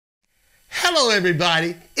Hello,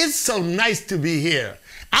 everybody. It's so nice to be here.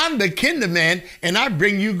 I'm the KinderMan, and I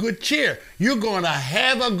bring you good cheer. You're going to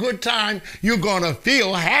have a good time. You're going to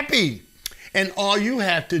feel happy. And all you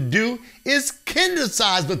have to do is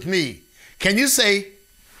kindercise with me. Can you say,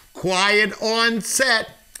 quiet on set,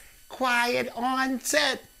 quiet on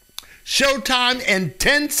set. Showtime in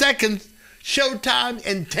 10 seconds. Showtime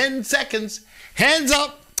in 10 seconds. Hands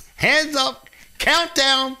up,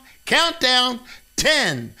 countdown, countdown.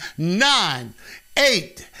 10, 9,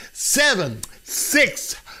 8, 7,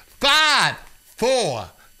 6, 5, 4,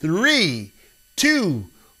 3, 2,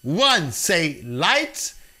 1. Say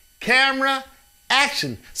lights, camera,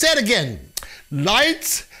 action. Say it again.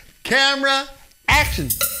 Lights, camera, action.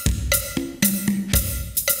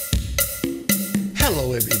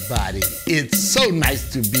 Hello, everybody. It's so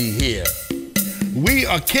nice to be here. We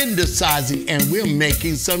are kindercising and we're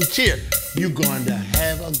making some cheer. You're going to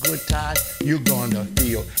have a good time. You're going to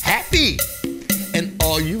feel happy. And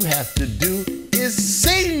all you have to do is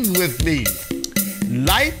sing with me.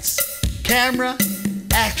 Lights, camera,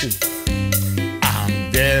 action.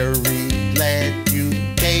 I'm very glad you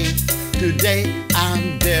came today.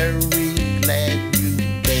 I'm very glad you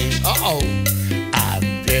came. Uh-oh.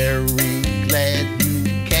 I'm very glad you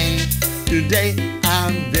came today.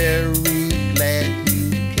 I'm very glad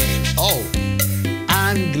you came. Oh.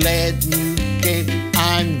 I'm glad you came,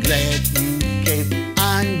 I'm glad you came,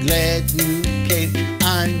 I'm glad you came,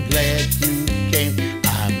 I'm glad you came.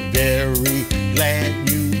 I'm very glad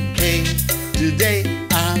you came today.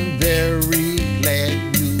 I'm very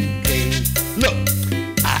glad you came. Look,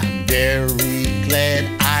 I'm very glad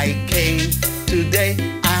I came today.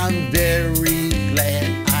 I'm very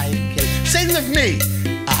glad I came. Sing with me.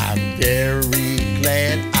 I'm very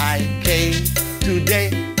glad I came today.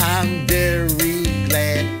 I'm very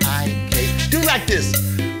glad I came. Do like this.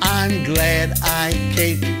 I'm glad I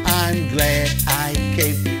came. I'm glad I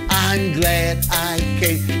came. I'm glad I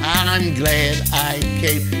came. I'm glad I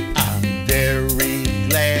came. I'm very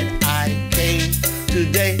glad I came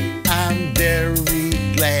today. I'm very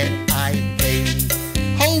glad I came.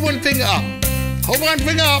 Hold one finger up. Hold one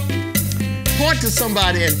finger up. Point to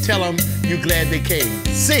somebody and tell them you're glad they came.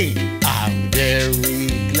 Sing. I'm very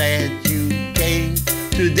glad you came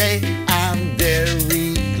today. I'm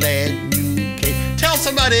very glad you came. Tell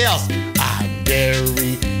somebody else. I'm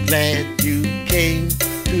very glad you came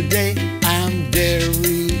today. I'm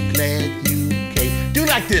very glad you came. Do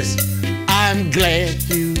like this. I'm glad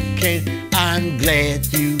you came. I'm glad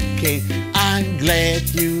you came. I'm glad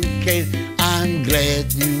you came. I'm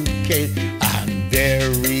glad you came. I'm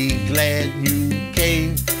very glad you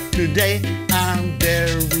came today. I'm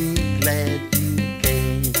very glad you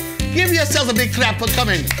came. Give yourself a big clap for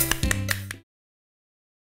coming.